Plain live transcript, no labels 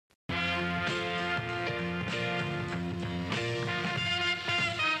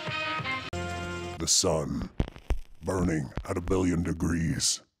the sun, burning at 1,000,000,000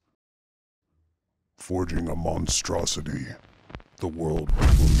 degrees, forging a monstrosity the world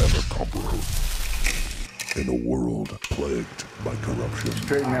will never comprehend. In a world plagued by corruption.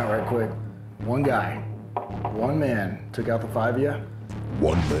 Straighten out right quick. One guy, one man took out the 5 of you.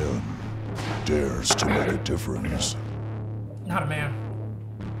 One man dares to make a difference. Not a man.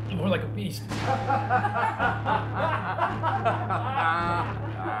 More like a beast.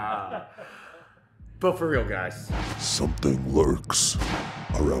 But for real, guys. Something lurks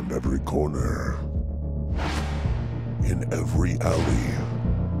around every corner. In every alley.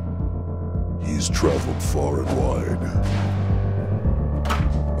 He's traveled far and wide.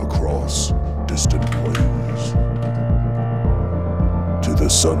 Across distant plains. To the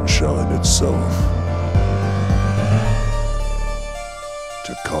sunshine itself.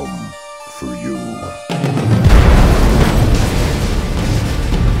 To come for you.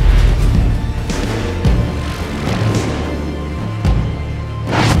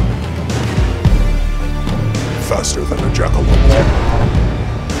 Faster than a jackalope.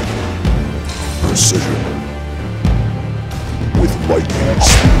 Precision. With lightning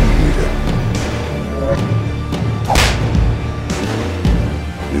speed.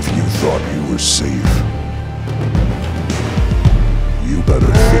 If you thought you were safe, you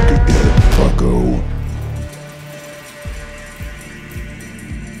better think again, bucko.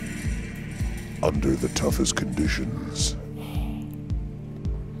 Under the toughest conditions. I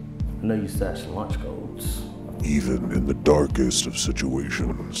know you stashed launch codes. Even in the darkest of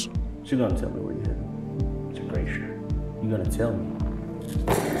situations. You're gonna tell me where you're headed. Integration. You're gonna tell me.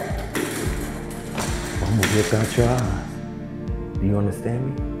 I'm gonna rip out your eyes. Do you understand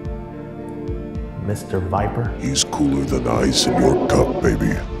me? Mr. Viper? He's cooler than ice in your cup,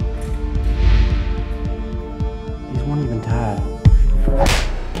 baby. These weren't even tied.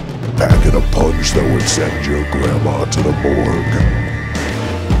 Packing a punch that would send your grandma to the morgue.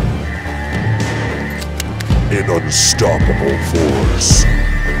 An unstoppable force.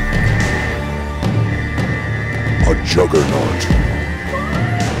 A juggernaut.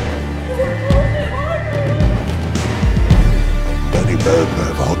 Many men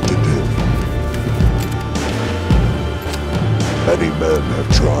have hunted him. Many men have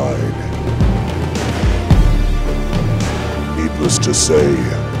tried. Needless to say,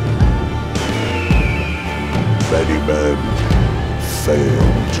 many men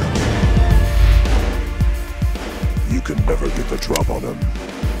failed. You can never get the drop on him.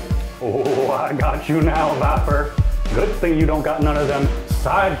 Oh, I got you now, Viper. Good thing you don't got none of them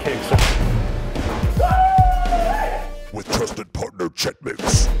sidekicks. With trusted partner Chet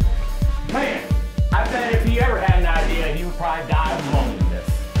Mix. Man, I bet if he ever had an idea, he would probably die of loneliness.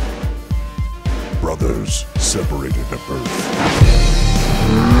 Brothers separated at birth.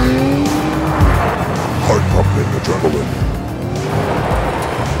 Heart pumping adrenaline.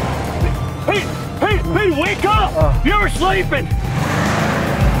 Hey, wake up! You're sleeping!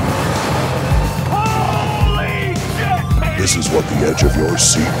 Holy shit, man! This is what the edge of your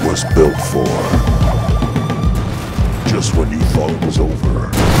seat was built for. Just when you thought it was over.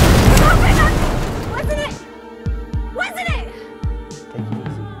 Wasn't it? Take it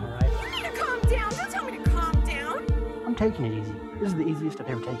easy, alright? You need to calm down. Don't tell me to calm down. I'm taking it easy. This is the easiest I've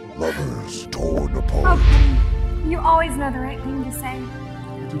ever taken it. Lovers torn apart. Okay. You always know the right thing to say. I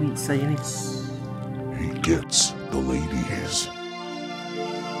didn't need to say anything. He gets the ladies.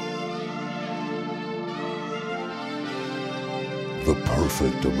 The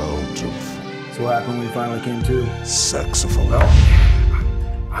perfect amount of So what happened when you finally came to? saxophone. Well,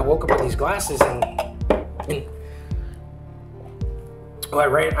 I woke up with these glasses and well, I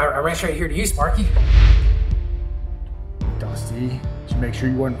ran straight here to you, Sparky. Dusty, did you make sure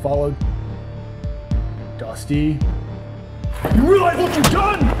you weren't followed? Dusty, you realize what you've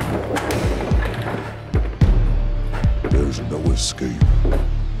done? There's no escape.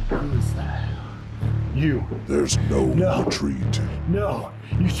 Who is that? You. There's no No. retreat. No,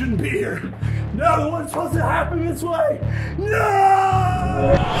 you shouldn't be here. No, it wasn't supposed to happen this way.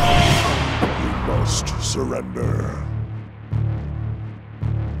 No! You must surrender.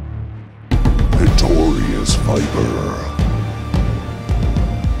 Pittorious Viper.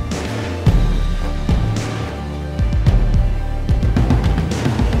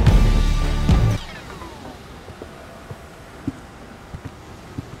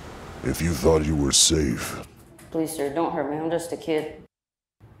 If you thought you were safe, Please, sir, don't hurt me. I'm just a kid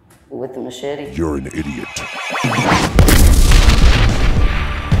with a machete. you're an idiot.